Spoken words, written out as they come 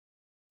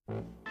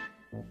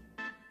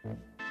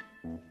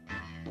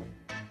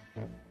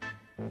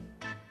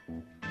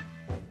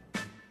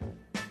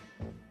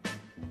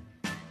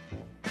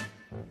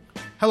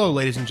Hello,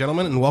 ladies and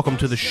gentlemen, and welcome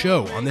to the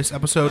show. On this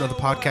episode of the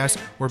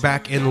podcast, we're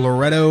back in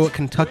Loretto,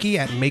 Kentucky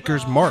at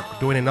Maker's Mark,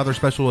 doing another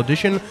special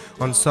edition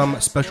on some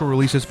special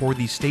releases for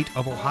the state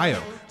of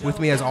Ohio. With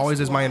me, as always,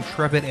 is my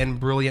intrepid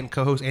and brilliant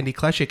co-host, Andy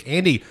Kleshik.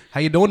 Andy,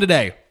 how you doing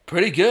today?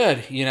 Pretty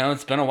good. You know,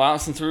 it's been a while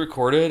since we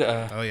recorded.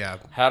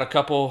 Had a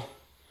couple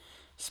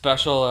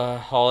special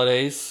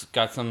holidays.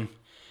 Got some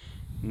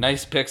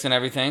nice picks and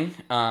everything.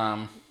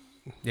 Yeah,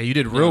 you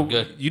did real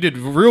good. You did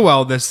real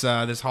well this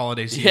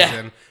holiday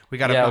season. Yeah. We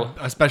got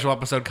a special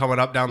episode coming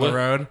up down the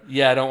road.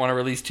 Yeah, I don't want to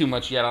release too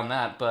much yet on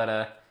that,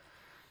 but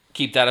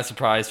keep that a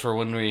surprise for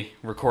when we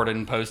record it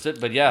and post it.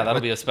 But yeah,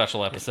 that'll be a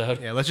special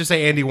episode. Yeah, let's just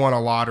say Andy won a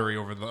lottery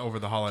over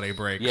the holiday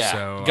break. Yeah,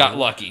 so, got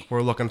lucky.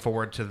 We're looking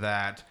forward to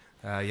that.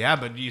 So you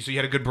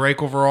had a good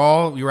break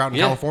overall. You were out in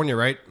California,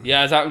 right?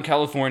 Yeah, I was out in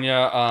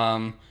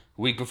California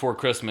week before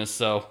Christmas,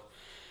 so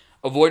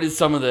avoided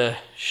some of the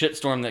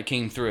shitstorm that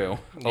came through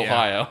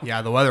Ohio.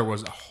 Yeah, the weather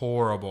was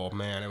horrible,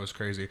 man. It was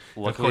crazy.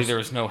 Luckily, there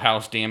was no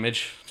house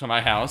damage to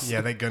my house.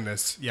 Yeah, thank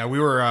goodness. Yeah, we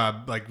were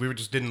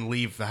just didn't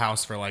leave the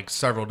house for like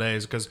several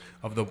days because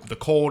of the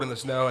cold and the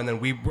snow, and then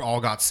we all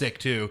got sick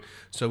too.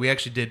 So we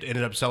actually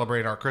ended up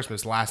celebrating our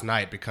Christmas last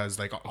night because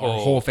like our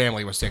whole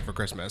family was sick for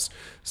Christmas.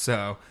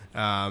 So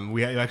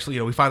we actually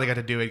we finally got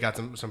to do it, got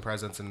some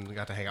presents, and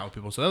got to hang out with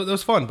people. So that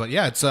was fun. But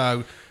yeah, it's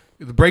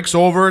the break's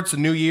over. It's a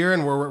new year,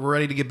 and we're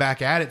ready to get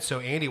back at it. So,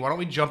 Andy, why don't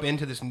we jump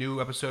into this new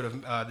episode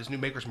of this new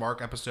Maker's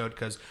Mark episode,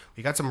 because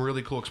we got some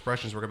really cool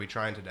expressions we're going to be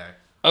trying today.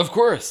 Of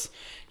course.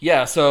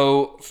 Yeah,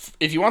 so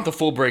if you want the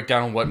full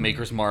breakdown of what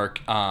Maker's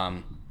Mark,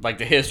 like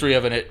the history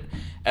of it,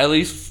 at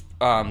least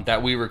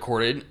that we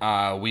recorded,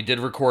 we did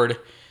record,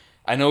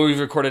 I know we've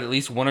recorded at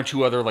least one or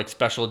two other like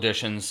special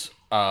editions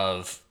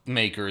of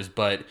Maker's,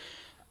 but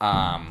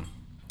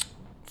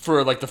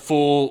for like the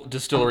full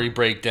distillery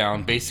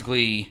breakdown,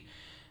 basically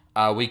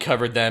we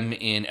covered them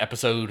in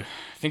episode,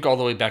 I think all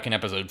the way back in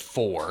episode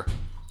 4.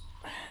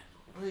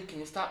 Really, can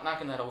you stop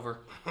knocking that over?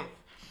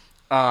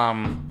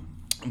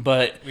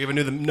 But we have a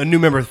new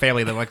member of the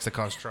family that likes to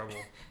cause trouble.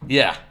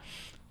 Yeah.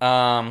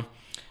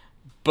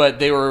 But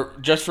they were,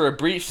 just for a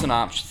brief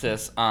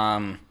synopsis,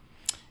 they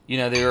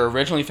were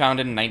originally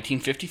founded in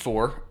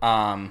 1954,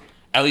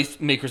 at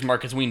least Maker's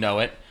Mark as we know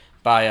it,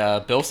 by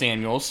Bill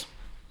Samuels,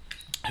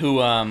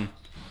 who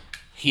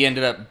he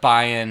ended up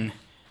buying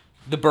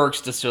the Burke's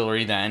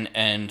Distillery then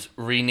and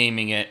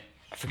renaming it,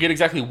 I forget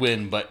exactly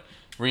when, but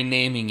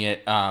renaming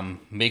it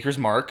Maker's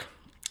Mark.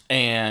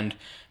 And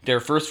their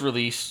first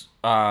release,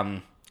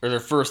 or their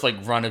first like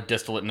run of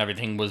distillate and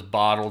everything, was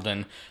bottled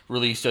and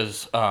released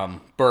as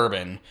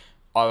bourbon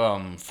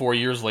 4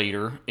 years later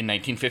in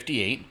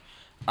 1958.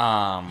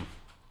 And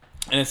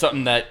it's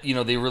something that,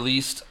 they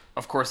released,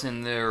 of course,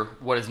 in their,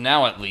 what is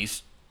now at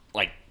least,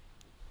 like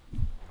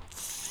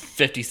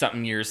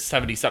 50-something years,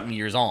 70-something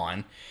years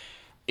on.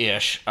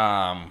 Ish,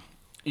 their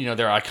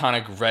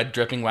iconic red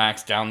dripping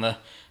wax down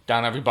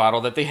every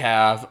bottle that they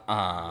have.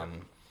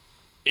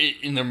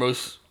 In their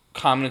most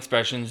common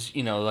expressions,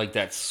 like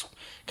that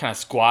kind of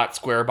squat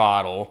square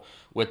bottle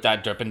with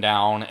that dripping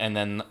down, and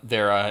then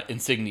their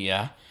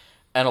insignia.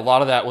 And a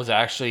lot of that was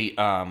actually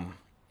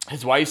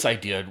his wife's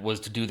idea, was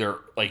to do their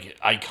like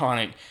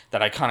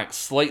iconic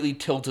slightly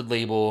tilted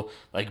label,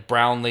 like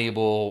brown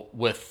label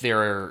with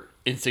their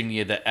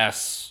insignia, the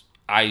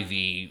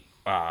SIV.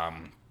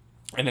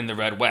 And then the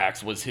red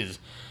wax was his,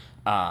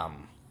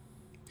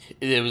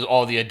 it was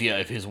all the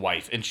idea of his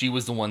wife. And she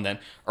was the one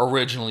that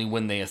originally,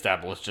 when they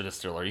established a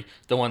distillery,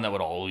 the one that would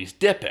always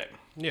dip it.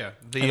 Yeah.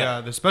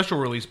 The special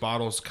release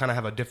bottles kind of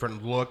have a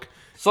different look.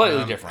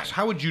 Slightly different.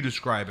 How would you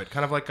describe it?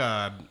 Kind of like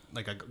a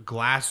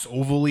glass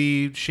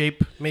ovally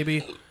shape,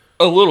 maybe?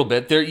 A little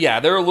bit. They're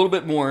a little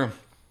bit more,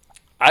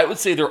 I would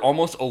say they're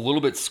almost a little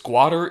bit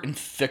squatter and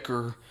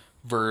thicker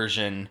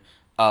version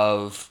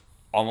of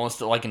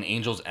almost like an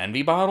Angel's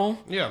Envy bottle.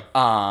 Yeah.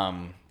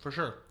 For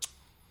sure.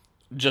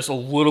 Just a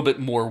little bit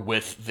more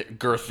width,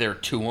 girth there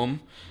to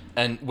them,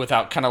 and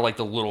without kind of like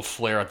the little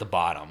flare at the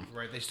bottom.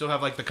 Right. They still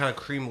have like the kind of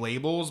cream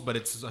labels, but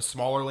it's a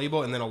smaller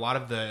label, and then a lot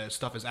of the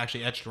stuff is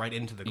actually etched right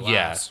into the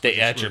glass. Yeah, they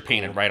etch or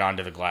painted right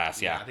onto the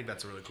glass. Yeah. I think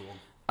that's really cool.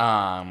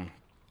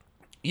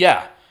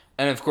 Yeah.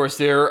 And of course,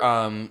 they're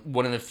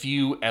one of the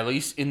few, at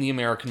least in the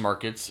American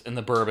markets, in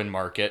the bourbon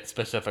market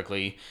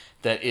specifically,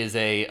 that is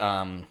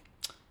a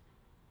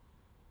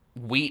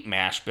wheat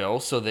mash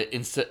bill, so that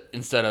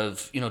instead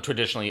of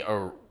traditionally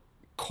a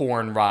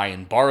corn, rye,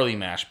 and barley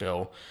mash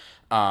bill,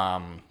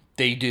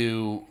 they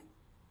do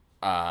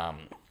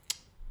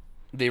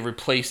they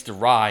replace the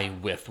rye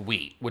with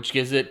wheat, which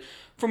gives it,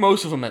 for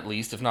most of them at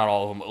least, if not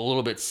all of them, a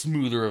little bit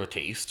smoother of a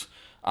taste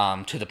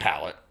to the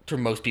palate, to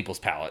most people's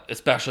palate,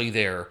 especially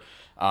their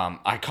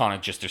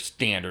iconic, just their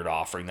standard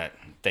offering that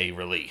they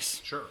release.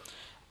 Sure.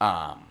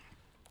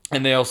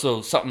 And they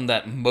also, something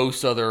that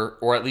most other,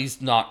 or at least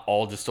not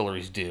all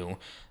distilleries do,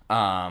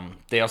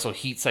 they also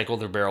heat cycle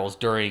their barrels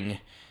during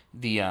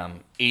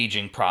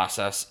aging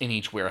process in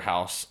each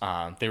warehouse.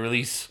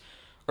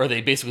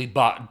 They basically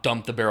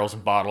dump the barrels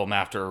and bottle them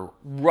after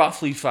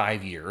roughly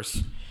 5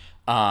 years.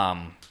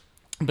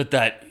 But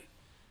that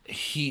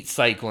heat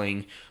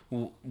cycling,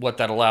 what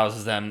that allows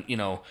is them,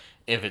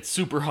 if it's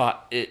super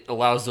hot, it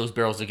allows those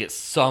barrels to get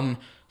some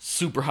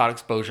super hot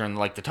exposure in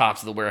like the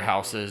tops of the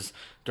warehouses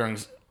during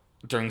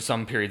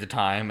some periods of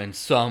time, and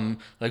some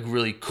like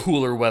really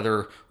cooler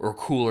weather or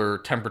cooler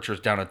temperatures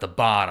down at the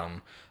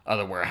bottom of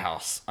the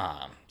warehouse.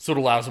 So it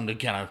allows them to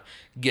kind of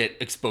get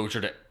exposure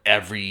to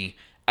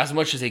as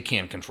much as they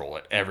can control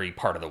it, every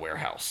part of the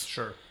warehouse.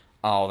 Sure.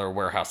 All their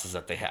warehouses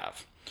that they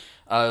have.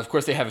 Of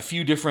course, they have a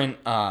few different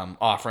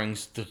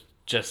offerings.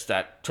 Just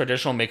that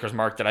traditional Maker's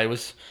Mark that I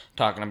was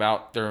talking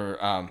about. Their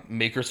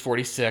Maker's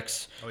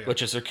 46,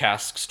 which is their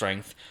cask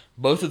strength.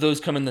 Both of those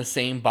come in the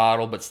same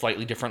bottle, but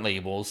slightly different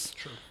labels.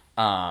 Sure.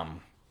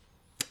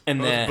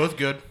 Both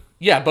good.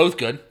 Yeah, both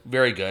good.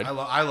 Very good.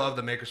 I love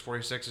the Maker's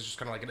 46. It's just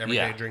kind of like an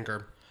everyday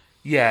drinker.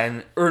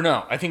 Yeah,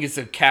 I think it's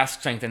a cask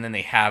strength, and then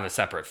they have a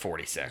separate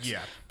 46.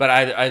 Yeah. But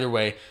either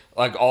way,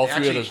 like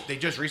three of those... They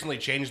just recently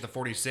changed the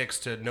 46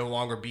 to no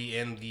longer be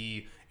in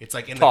the... It's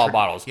like in tall the...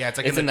 bottles. Yeah, it's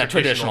like in the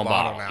traditional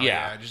bottle now.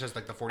 Yeah. It just has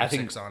like the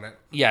 46 on it.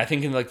 Yeah, I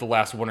think in like the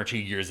last 1 or 2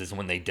 years is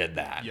when they did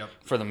that. Yep.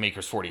 For the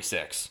Maker's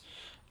 46.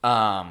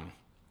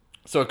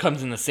 So it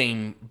comes in the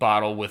same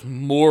bottle with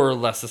more or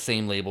less the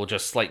same label,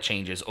 just slight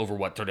changes over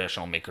what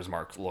traditional Maker's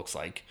Mark looks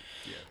like.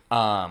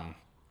 Yeah.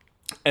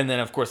 And then,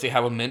 of course, they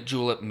have a mint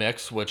julep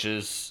mix, which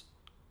is,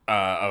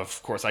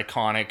 of course,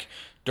 iconic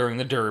during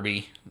the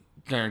Derby,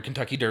 during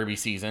Kentucky Derby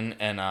season.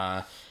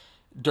 And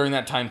during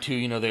that time,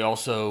 too, they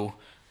also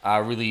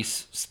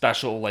release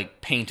special, like,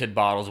 painted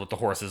bottles with the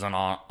horses on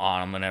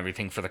them and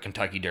everything for the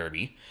Kentucky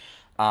Derby.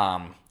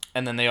 And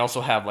then they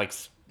also have, like,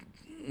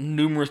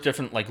 numerous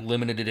different, like,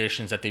 limited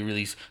editions that they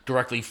release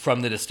directly from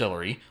the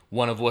distillery,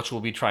 one of which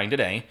we'll be trying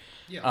today.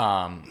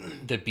 Yeah.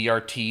 The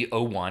BRT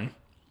 01.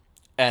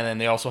 And then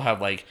they also have,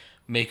 like,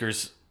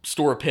 Maker's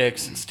store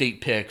picks,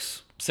 state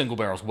picks, single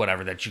barrels,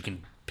 whatever that you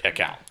can pick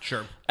out.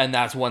 Sure. And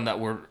that's one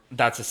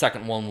that's the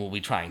second one we'll be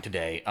trying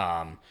today.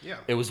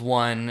 It was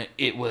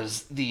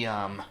the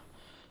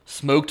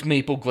smoked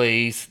maple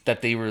glaze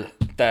that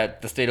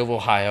the state of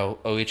Ohio,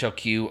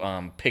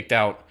 OHLQ, picked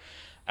out.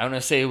 I want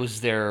to say it was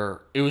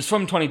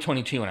from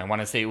 2022, and I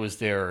want to say it was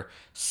their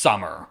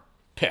summer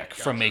pick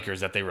from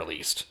Makers that they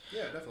released.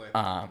 Yeah, definitely.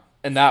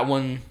 And that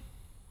one,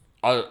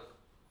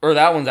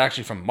 that one's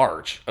actually from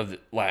March of the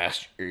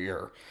last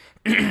year.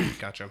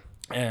 Gotcha.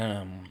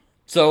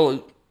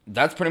 So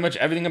that's pretty much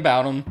everything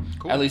about them,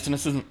 Cool. at least in a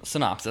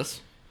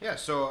synopsis. Yeah.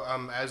 So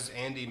as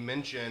Andy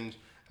mentioned,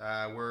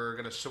 we're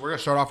gonna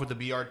start off with the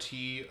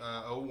BRT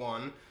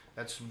 01.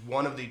 That's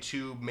one of the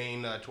two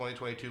main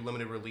 2022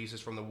 limited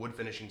releases from the wood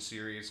finishing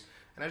series.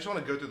 And I just want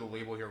to go through the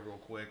label here real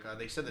quick.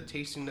 They said the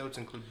tasting notes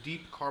include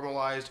deep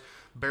caramelized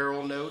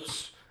barrel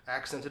notes,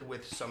 accented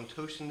with some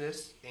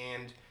toastiness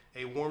and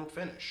a warm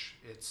finish.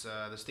 It's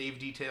the stave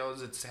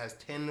details. It has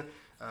 10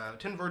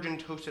 virgin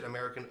toasted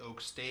American oak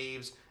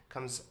staves.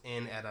 Comes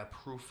in at a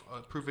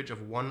proofage of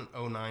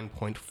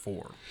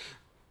 109.4.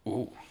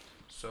 Ooh.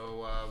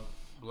 So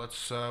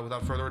let's,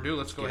 without further ado,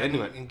 let's go ahead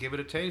and give it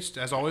a taste.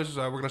 As always,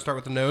 we're going to start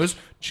with the nose.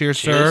 Cheers,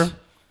 sir.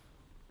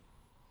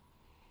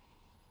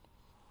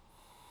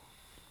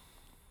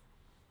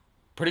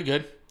 Pretty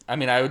good. I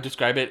mean, I would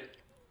describe it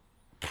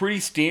pretty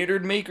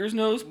standard Maker's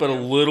nose, but a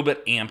little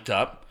bit amped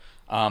up,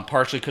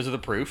 partially because of the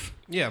proof.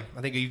 Yeah,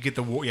 I think you get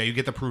the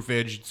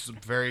proofage.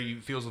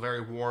 It feels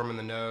very warm in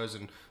the nose,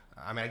 and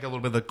I mean, I get a little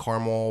bit of the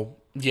caramel.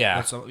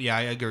 Yeah.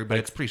 I agree, but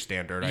it's pretty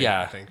standard.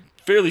 I think.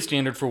 Fairly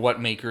standard for what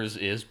Maker's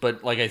is,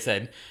 but like I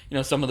said,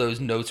 some of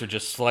those notes are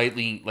just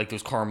slightly, like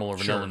those caramel or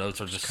vanilla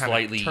notes are just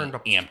slightly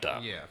amped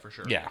up. Yeah, for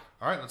sure. Yeah.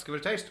 All right, let's give it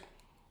a taste.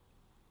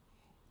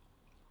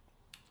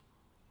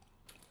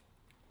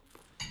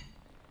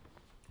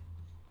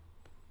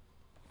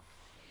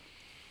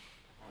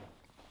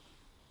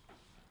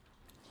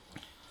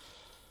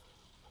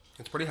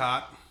 It's pretty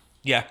hot.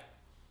 Yeah.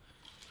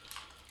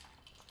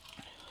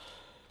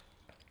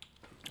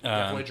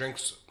 Definitely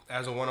drinks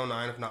as a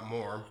 109, if not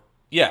more.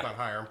 Yeah. If not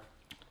higher.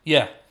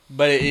 Yeah,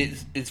 but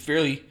it's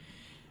fairly...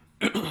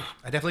 I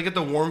definitely get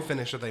the warm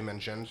finish that they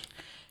mentioned.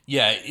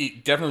 Yeah,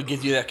 it definitely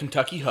gives you that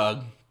Kentucky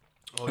hug.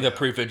 The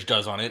preefage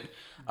does on it.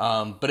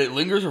 But it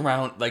lingers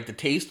around, like the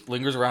taste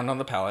lingers around on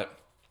the palate.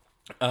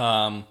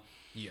 Kind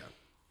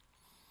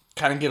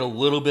of get a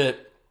little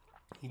bit...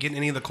 You getting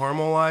any of the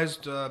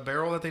caramelized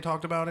barrel that they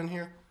talked about in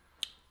here?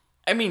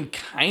 I mean,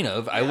 kind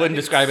of. I wouldn't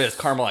describe it as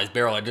caramelized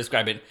barrel. I'd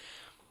describe it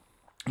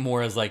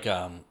more as like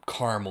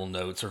caramel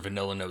notes or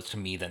vanilla notes to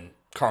me than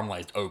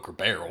caramelized oak or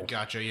barrel.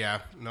 Gotcha, yeah.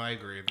 No, I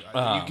agree.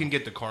 You can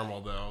get the caramel,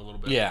 though, a little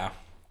bit. Yeah.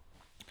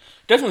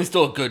 Definitely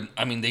still a good...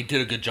 I mean, they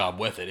did a good job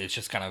with it. It's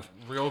just kind of...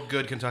 Real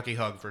good Kentucky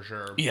hug, for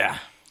sure. Yeah.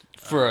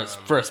 For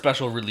a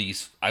special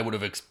release, I would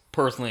have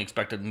personally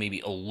expected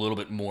maybe a little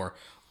bit more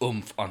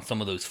oomph on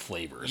some of those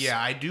flavors. Yeah,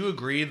 I do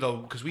agree though,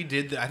 because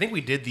I think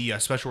we did the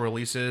special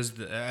releases,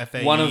 the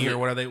FAE or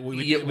whatever they.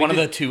 One of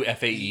the two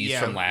FAEs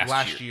from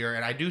last year,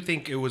 and I do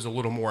think it was a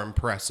little more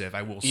impressive.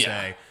 I will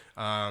say.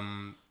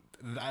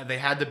 They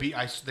had the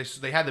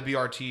they had the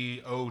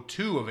BRT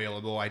 02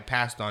 available. I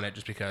passed on it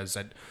just because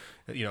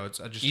it's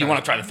just you want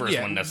to try the first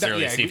one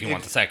necessarily, see if you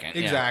want the second.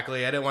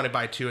 Exactly. I didn't want to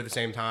buy two at the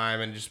same time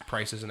and just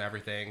prices and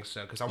everything.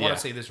 So because I want to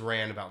say this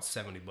ran about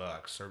 $70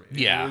 or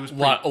it was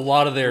a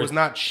lot of their, it was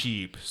not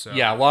cheap. So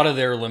yeah, a lot of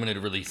their limited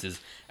releases,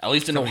 at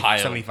least in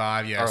Ohio,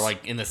 75, yes, are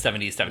like in the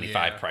 70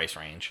 75 price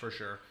range for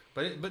sure.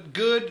 But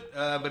good.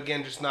 But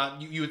again, just not.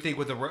 You would think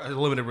with a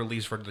limited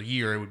release for the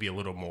year, it would be a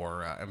little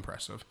more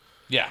impressive.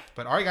 Yeah.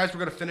 But all right, guys, we're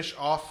going to finish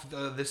off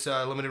this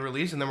limited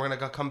release, and then we're going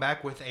to come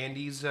back with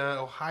Andy's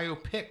Ohio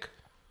pick.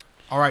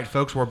 All right,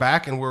 folks, we're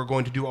back, and we're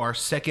going to do our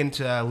second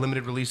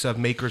limited release of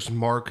Maker's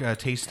Mark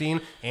tasting.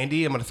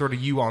 Andy, I'm going to throw to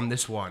you on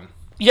this one.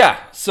 Yeah,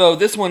 so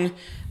this one,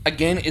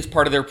 again, is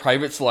part of their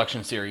private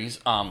selection series,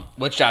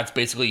 which that's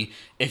basically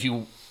if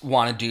you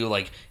want to do,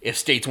 like, if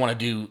states want to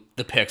do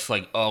the picks,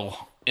 like,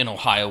 in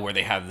Ohio where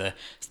they have the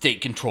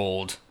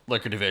state-controlled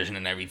liquor division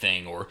and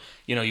everything, or,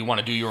 you want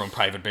to do your own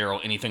private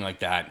barrel, anything like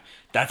that,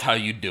 that's how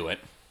you do it.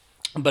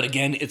 But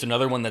again, it's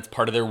another one that's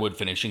part of their wood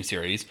finishing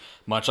series,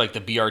 much like the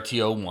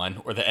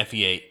BRT01 or the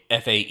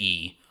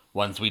FAE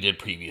ones we did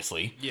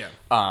previously. Yeah.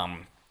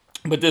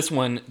 But this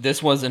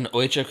was an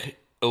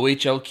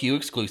OHLQ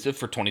exclusive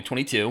for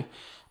 2022.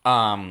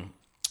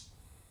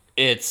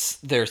 It's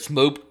their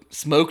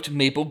smoked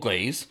maple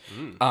glaze.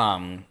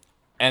 And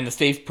the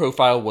stave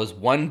profile was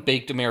 1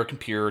 baked American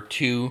pure,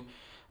 2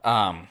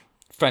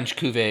 French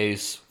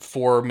cuvées,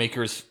 4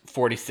 Maker's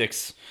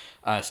 46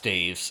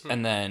 staves,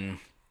 and then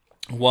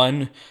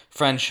 1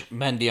 French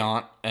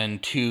mendiant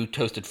and 2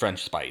 toasted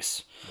French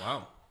spice.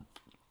 Wow.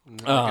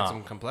 Get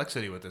some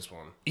complexity with this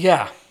one.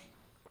 Yeah.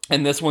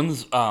 And this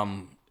one's,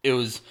 it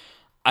was,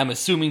 I'm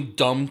assuming,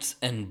 dumped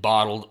and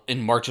bottled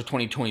in March of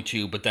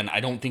 2022, but then I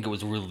don't think it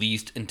was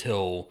released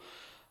until,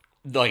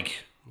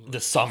 like,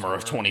 the summer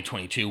of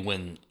 2022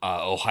 when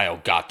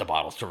Ohio got the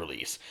bottles to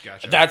release.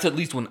 Gotcha. That's at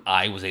least when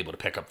I was able to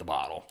pick up the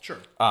bottle. Sure.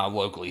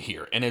 Locally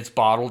here. And it's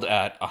bottled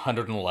at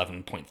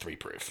 111.3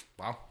 proof.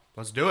 Wow.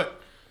 Let's do it.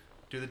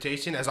 Do the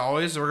tasting. As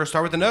always, we're going to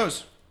start with the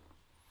nose.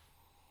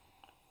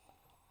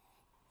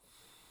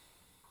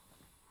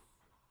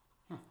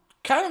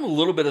 Kind of a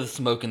little bit of the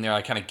smoke in there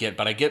I kind of get,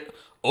 but I get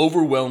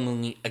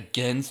overwhelmingly,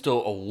 again,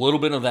 still a little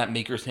bit of that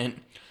Maker's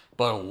hint,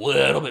 but a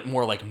little bit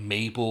more like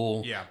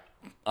maple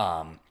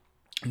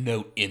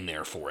note in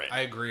there for it. I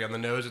agree. On the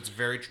nose, it's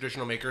very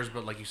traditional Maker's,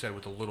 but like you said,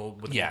 with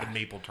the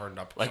maple turned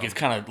up. Like it's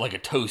kind of like a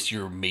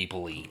toastier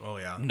mapley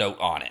note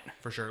on it.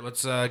 For sure.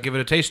 Let's give it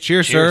a taste.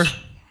 Cheers, sir.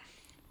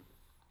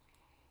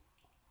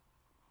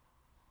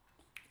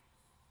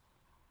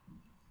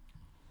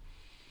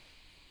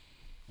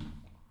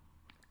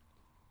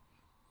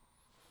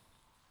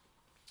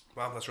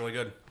 Wow, that's really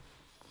good.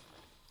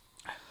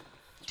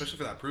 Especially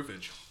for that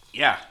proofage.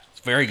 Yeah, it's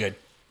very good.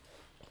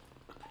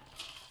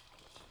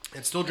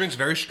 It still drinks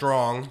very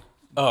strong.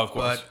 Oh, of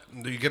course.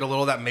 But you get a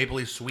little of that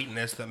mapley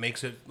sweetness that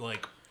makes it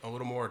like a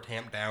little more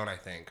tamped down, I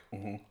think.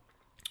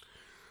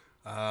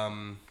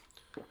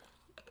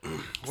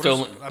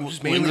 So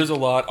lingers a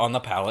lot on the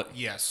palate.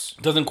 Yes.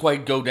 Doesn't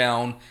quite go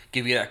down,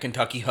 give you that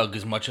Kentucky hug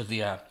as much as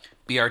the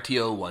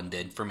BRTO one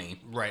did for me.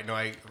 Right. No,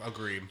 I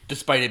agree.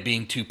 Despite it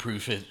being 2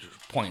 proof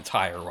points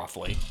higher,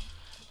 roughly.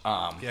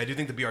 Yeah, I do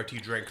think the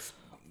BRT drank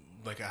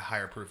like a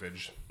higher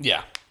proofage.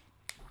 Yeah.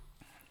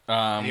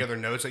 Any other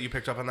notes that you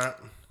picked up on that?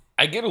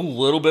 I get a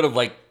little bit of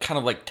kind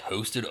of like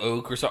toasted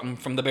oak or something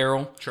from the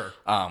barrel. Sure.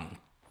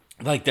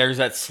 Like there's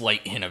that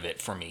slight hint of it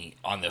for me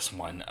on this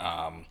one.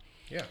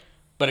 Yeah.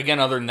 But again,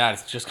 other than that,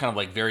 it's just kind of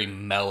like very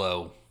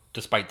mellow,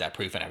 despite that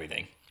proof and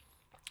everything.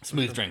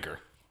 Smooth drinker.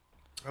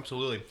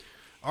 Absolutely.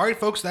 All right,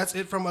 folks, that's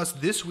it from us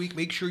this week.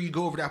 Make sure you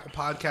go over to Apple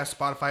Podcasts,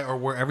 Spotify, or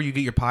wherever you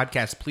get your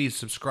podcasts. Please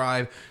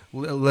subscribe,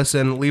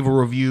 listen, leave a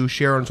review,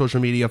 share on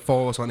social media,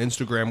 follow us on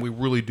Instagram. We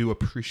really do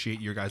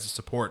appreciate your guys'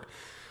 support.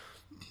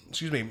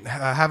 Excuse me.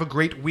 Have a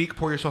great week.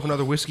 Pour yourself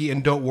another whiskey,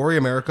 and don't worry,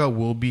 America.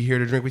 We'll be here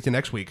to drink with you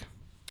next week.